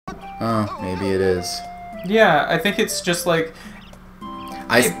Oh, maybe it is. Yeah, I think it's just like...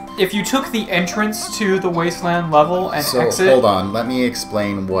 If you took the entrance to the Wasteland level and exit... So, hold on. Let me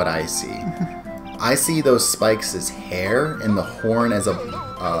explain what I see. I see those spikes as hair and the horn as a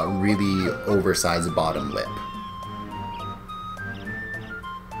really oversized bottom lip.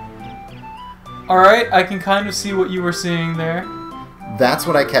 Alright, I can kind of see what you were seeing there. That's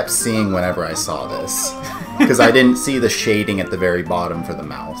what I kept seeing whenever I saw this. Because I didn't see the shading at the very bottom for the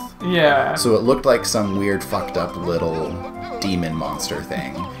mouth. Yeah. So it looked like some weird fucked up little demon monster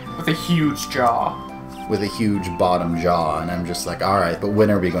thing. With a huge jaw. With a huge bottom jaw, and I'm just like, alright, but when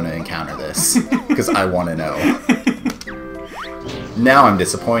are we going to encounter this? Because I want to know. Now I'm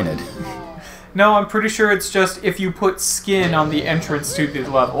disappointed. No, I'm pretty sure it's just if you put skin on the entrance to the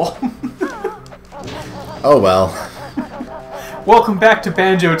level. Oh well. Welcome back to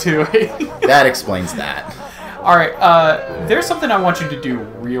Banjo Tooie. That explains that. Alright, there's something I want you to do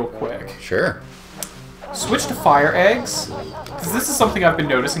real quick. Sure. Switch to fire eggs, because this is something I've been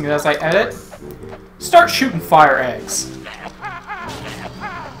noticing as I edit. Start shooting fire eggs.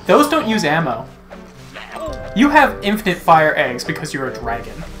 Those don't use ammo. You have infinite fire eggs because you're a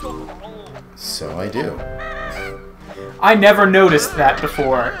dragon. So I do. I never noticed that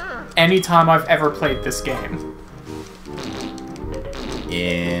before, anytime I've ever played this game.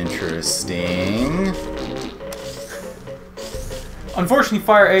 Interesting. Unfortunately,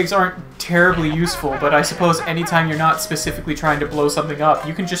 fire eggs aren't terribly useful, but I suppose anytime you're not specifically trying to blow something up,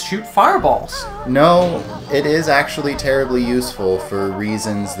 you can just shoot fireballs. No, it is actually terribly useful for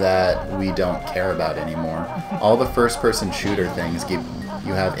reasons that we don't care about anymore. All the first-person shooter things give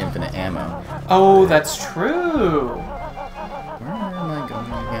you have infinite ammo. Oh, that's true. Where am I going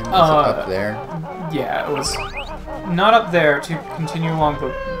again? Is it up there? Yeah, it was not up there to continue along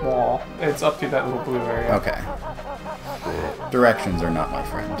the wall. It's up to that little blue area. Okay. Directions are not my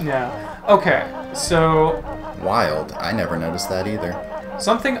friend. Yeah. Okay, so... Wild. I never noticed that either.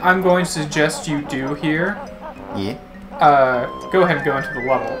 Something I'm going to suggest you do here... Yeah? Go ahead and go into the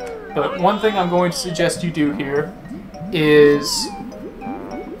level. But one thing I'm going to suggest you do here is...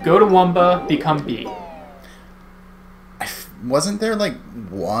 Go to Wumba, become B. Wasn't there, like,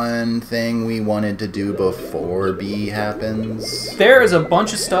 one thing we wanted to do before B happens? There is a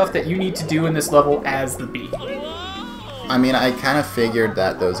bunch of stuff that you need to do in this level as the B. I mean, I kind of figured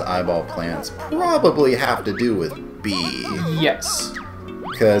that those eyeball plants probably have to do with B. Yes.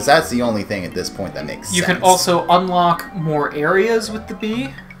 Because that's the only thing at this point that makes sense. You can also unlock more areas with the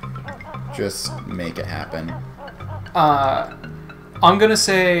B. Just make it happen. I'm gonna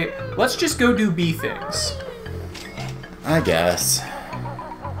say, let's just go do B things. I guess.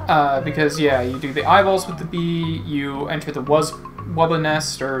 Because, yeah, you do the eyeballs with the B, you enter the Wubba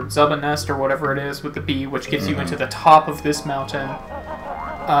Nest, or Zubba Nest, or whatever it is, with the B, which gets you into the top of this mountain.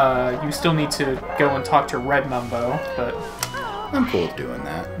 You still need to go and talk to Red Mumbo, but... I'm cool with doing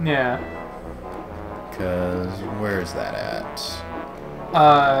that. Yeah. Because, where's that at?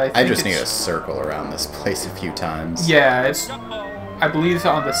 I just need to circle around this place a few times. Yeah, it's... I believe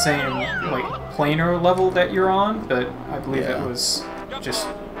on the same, like, planar level that you're on, but I believe it was just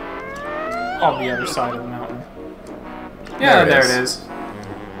on the other side of the mountain. Yeah, there it is.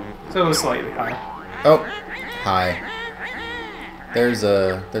 So it was slightly high. Oh, hi. There's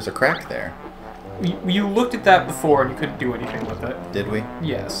a crack there. You looked at that before and you couldn't do anything with it. Did we?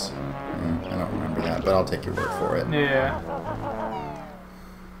 Yes. I don't remember that, but I'll take your word for it. Yeah.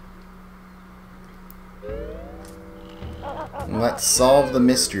 Let's solve the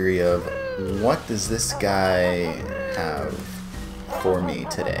mystery of what does this guy have for me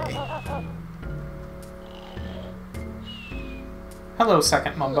today? Hello,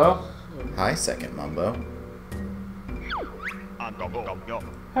 Second Mumbo. Hi, Second Mumbo.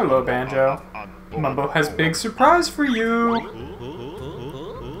 Hello, Banjo. Mumbo has big surprise for you.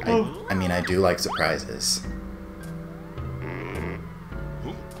 I mean, I do like surprises.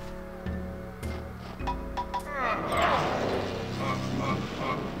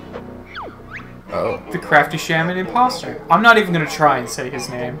 Oh. The crafty shaman imposter. I'm not even gonna try and say his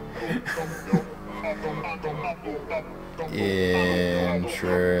name.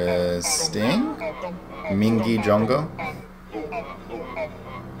 Interesting. Mingi Jongo.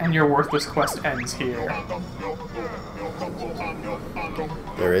 And your worthless quest ends here.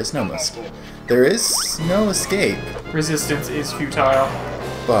 There is no escape. Resistance is futile.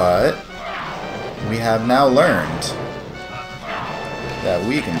 But we have now learned that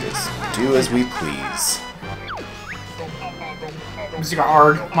we can just do as we please.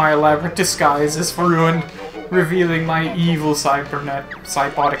 Zgard, my elaborate disguise is ruined. Revealing my evil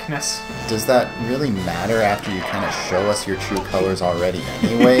cyboticness. Does that really matter after you kind of show us your true colors already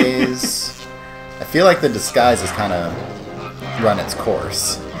anyways? I feel like the disguise has kind of run its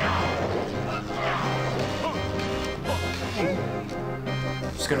course.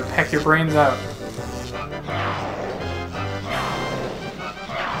 Just gonna peck your brains out.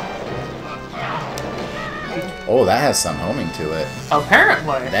 Oh, that has some homing to it.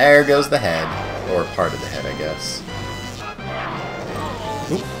 Apparently. There goes the head. Or part of the head, I guess.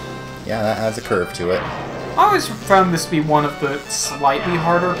 Oop. Yeah, that has a curve to it. I always found this to be one of the slightly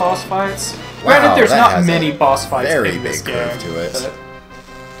harder boss fights. Wow, Granted, there's that not has many a boss fights very in this big game. curve to it. But...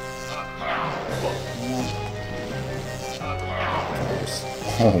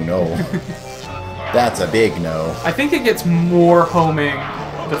 Oh no. That's a big no. I think it gets more homing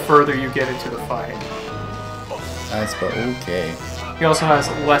the further you get into the fight. That's but okay. He also has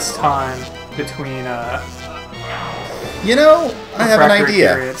less time between You know, I have an refractory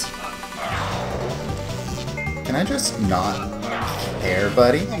idea. periods. Can I just not care,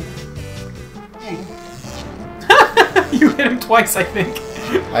 buddy? You hit him twice, I think.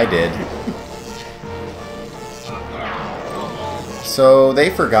 I did. So they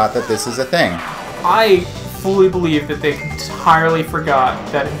forgot that this is a thing. I fully believe that they entirely forgot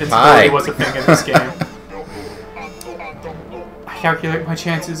that invincibility was a thing in this game. I calculate my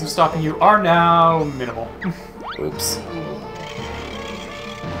chances of stopping you are now minimal. Oops.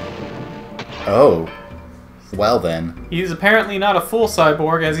 Oh. Well then. He's apparently not a full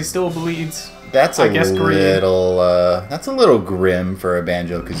cyborg, as he still bleeds. That's a I guess green. that's a little grim for a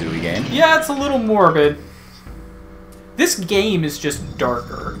Banjo-Kazooie game. Yeah, it's a little morbid. This game is just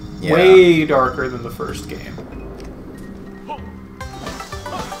darker. Yeah. Way darker than the first game.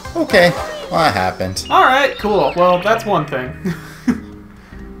 Okay, well that happened. Alright, cool. Well, that's one thing.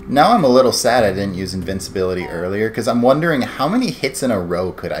 Now I'm a little sad I didn't use invincibility earlier, because I'm wondering how many hits in a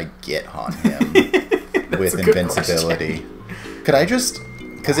row could I get on him with a good invincibility. Could I just...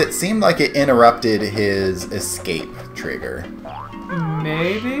 Because it seemed like it interrupted his escape trigger.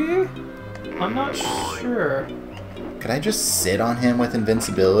 Maybe? I'm not sure. Could I just sit on him with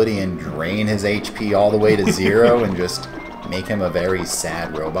invincibility and drain his HP all the way to 0 and just make him a very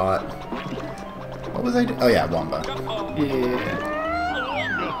sad robot? What was I doing? Oh yeah, Wamba. Yeah.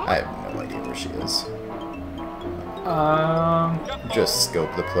 I have no idea where she is. Just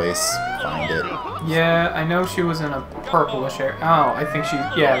scope the place, find it. Yeah, I know she was in a purplish area. Oh, I think she...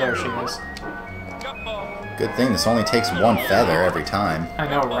 Yeah, there she is. Good thing this only takes one feather every time. I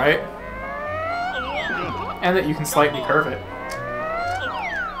know, right? And that you can slightly curve it.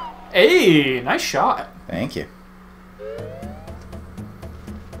 Hey, nice shot. Thank you.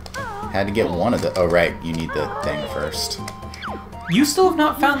 Had to get one of the... Oh, right. You need the thing first. You still have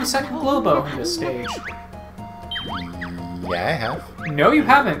not found the second Globo in this stage. Yeah, I have. No, you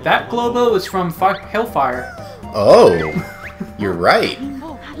haven't. That Globo is from Hellfire. Oh! You're right.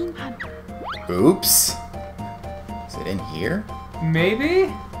 Oops. Is it in here?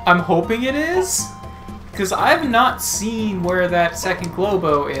 Maybe? I'm hoping it is. Because I've not seen where that second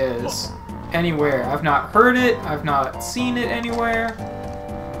Globo is anywhere. I've not heard it. I've not seen it anywhere.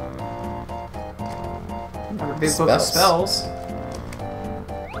 Got a big book of spells.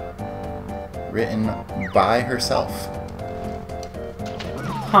 Written by herself.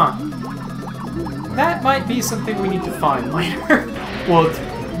 Huh. That might be something we need to find later. Well,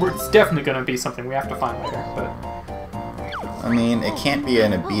 it's definitely going to be something we have to find later, but... I mean, it can't be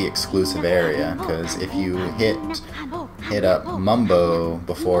in a B exclusive area, because if you hit up Mumbo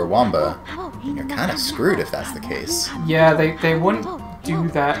before Wamba, you're kind of screwed if that's the case. Yeah, they wouldn't do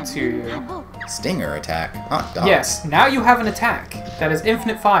that to you. Stinger attack. Hot dog. Yes, now you have an attack. That is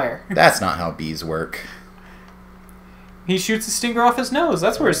infinite fire. That's not how bees work. He shoots a stinger off his nose.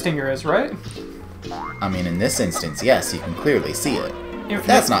 That's where a stinger is, right? I mean, in this instance, yes, you can clearly see it.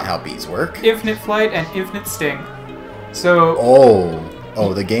 That's not how bees work. Infinite flight and infinite sting. So...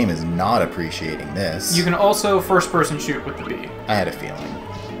 Oh, the game is not appreciating this. You can also first-person shoot with the bee. I had a feeling.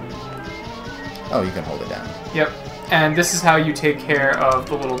 Oh, you can hold it down. Yep. And this is how you take care of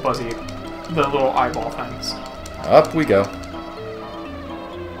the little the little eyeball things. Up we go.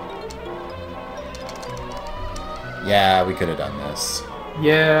 Yeah, we could have done this.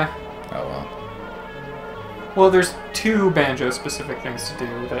 Yeah. Oh well. Well, there's two Banjo-specific things to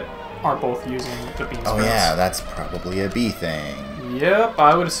do that are both using the bean sprouts. Oh yeah, that's probably a bee thing. Yep,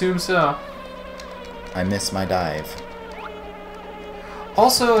 I would assume so. I miss my dive.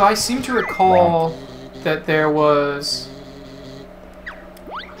 Also, I seem to recall that there was...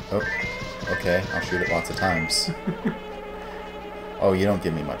 Oh, okay, I'll shoot it lots of times. Oh, you don't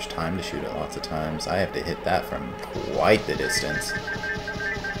give me much time to shoot it lots of times. I have to hit that from quite the distance.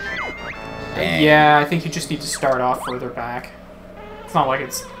 Dang. Yeah, I think you just need to start off further back. It's not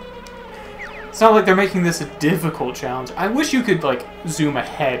like they're making this a difficult challenge. I wish you could, like, zoom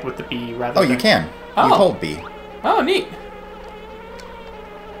ahead with the B rather than... Oh, you can. Oh. You hold B. Oh, neat.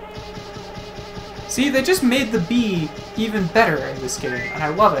 See, they just made the B even better in this game, and I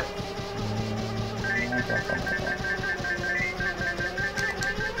love it.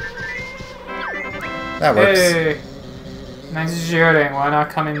 That works. Hey! Nice shooting. Why not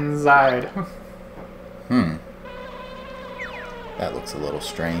come inside? That looks a little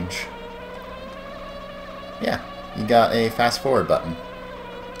strange. Yeah, you got a fast forward button.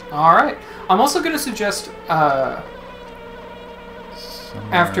 Alright. I'm also going to suggest,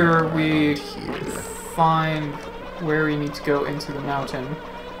 after we find where we need to go into the mountain,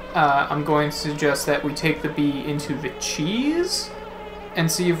 I'm going to suggest that we take the B into the cheese and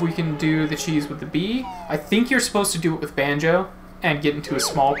see if we can do the cheese with the B. I think you're supposed to do it with Banjo and get into a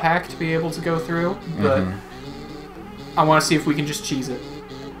small pack to be able to go through, but I want to see if we can just cheese it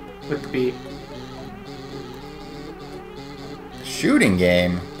with the B. Shooting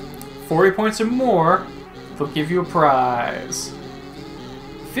game? 40 points or more, they'll give you a prize.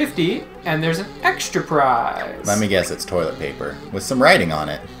 50, and there's an extra prize. Let me guess, it's toilet paper with some writing on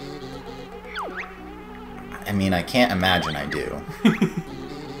it. I mean, I can't imagine I do.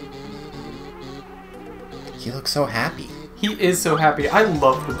 He looks so happy. He is so happy. I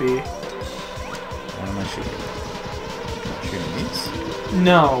love the bee. What am I shooting? Shooting these?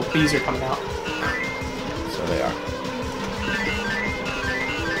 No, bees are coming out. So they are.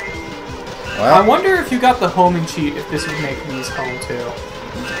 Well, I wonder if you got the homing cheat, if this would make these home too.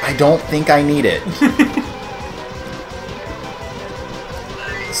 I don't think I need it.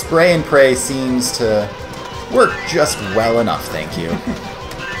 Spray and pray seems to work just well enough, thank you.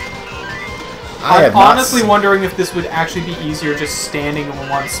 I'm honestly wondering if this would actually be easier just standing in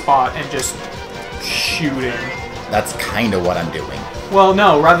one spot and just shooting. That's kind of what I'm doing. Well,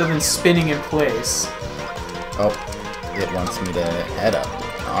 no, rather than spinning in place. Oh, it wants me to head up.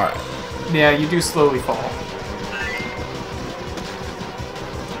 Alright. Yeah, you do slowly fall.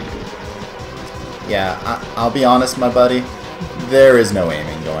 Yeah, I'll be honest, my buddy. There is no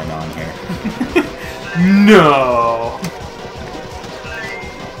aiming going on here. No!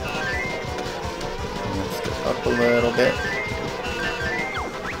 Let's go up a little bit.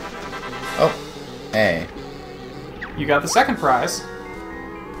 Oh, hey. You got the second prize.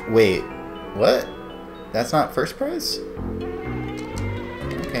 Wait, what? That's not first prize?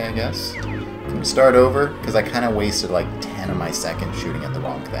 Okay, I guess. Can we start over? Because I kind of wasted like 10 of my seconds shooting at the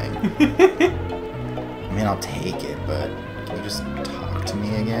wrong thing. I mean, I'll take it, but can you just talk to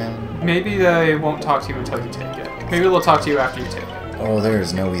me again? Maybe they won't talk to you until you take it. Maybe they'll talk to you after you take it. Oh, there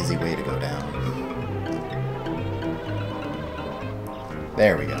is no easy way to go down.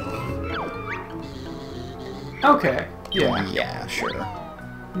 There we go. Okay, yeah. Yeah, sure.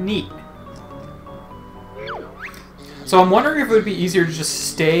 Neat. So I'm wondering if it would be easier to just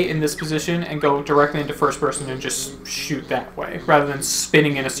stay in this position and go directly into first person and just shoot that way, rather than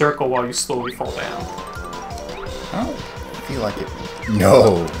spinning in a circle while you slowly fall down. I don't feel like it.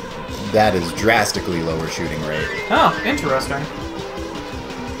 No! That is drastically lower shooting rate. Oh, interesting.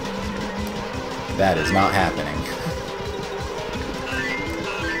 That is not happening.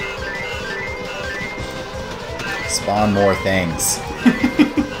 Spawn more things.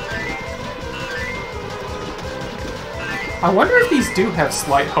 I wonder if these do have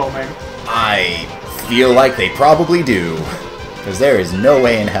slight homing. I feel like they probably do. Because there is no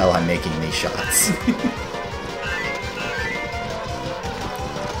way in hell I'm making these shots.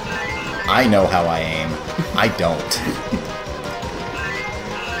 I know how I aim. I don't.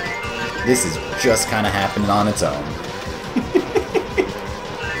 This is just kind of happening on its own.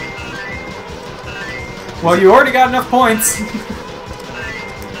 Well, you already got enough points.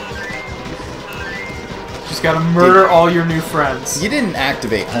 Just gotta murder all your new friends. You didn't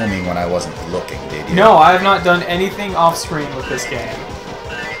activate homing when I wasn't looking, did you? No, I have not done anything off-screen with this game.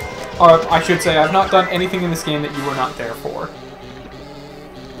 Or, I should say, I've not done anything in this game that you were not there for.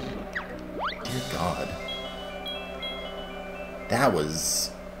 Dear God. That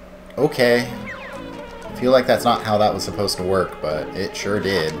was... okay. I feel like that's not how that was supposed to work, but it sure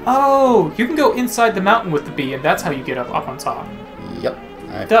did. Oh, you can go inside the mountain with the bee, and that's how you get up on top. Yep.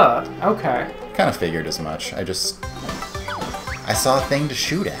 Duh. Okay. Kind of figured as much. I saw a thing to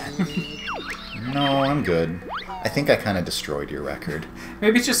shoot at. No, I'm good. I think I kind of destroyed your record.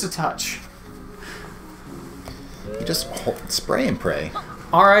 Maybe it's just a touch. You just spray and pray.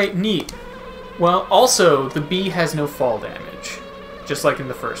 Alright, neat. Well, also, the bee has no fall damage. just like in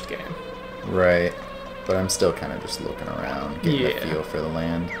the first game. Right. But I'm still kind of just looking around, getting a feel for the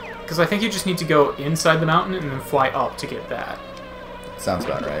land. Because I think you just need to go inside the mountain and then fly up to get that. Sounds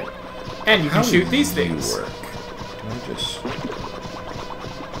about right. And you can shoot these How do you things. work? Do I just...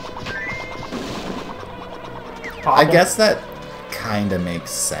 I guess that kind of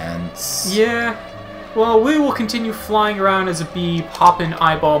makes sense. Yeah. Well, we will continue flying around as a bee, popping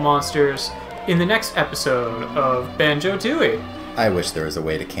eyeball monsters in the next episode of Banjo Tooie. I wish there was a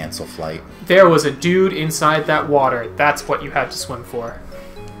way to cancel flight. There was a dude inside that water. That's what you had to swim for.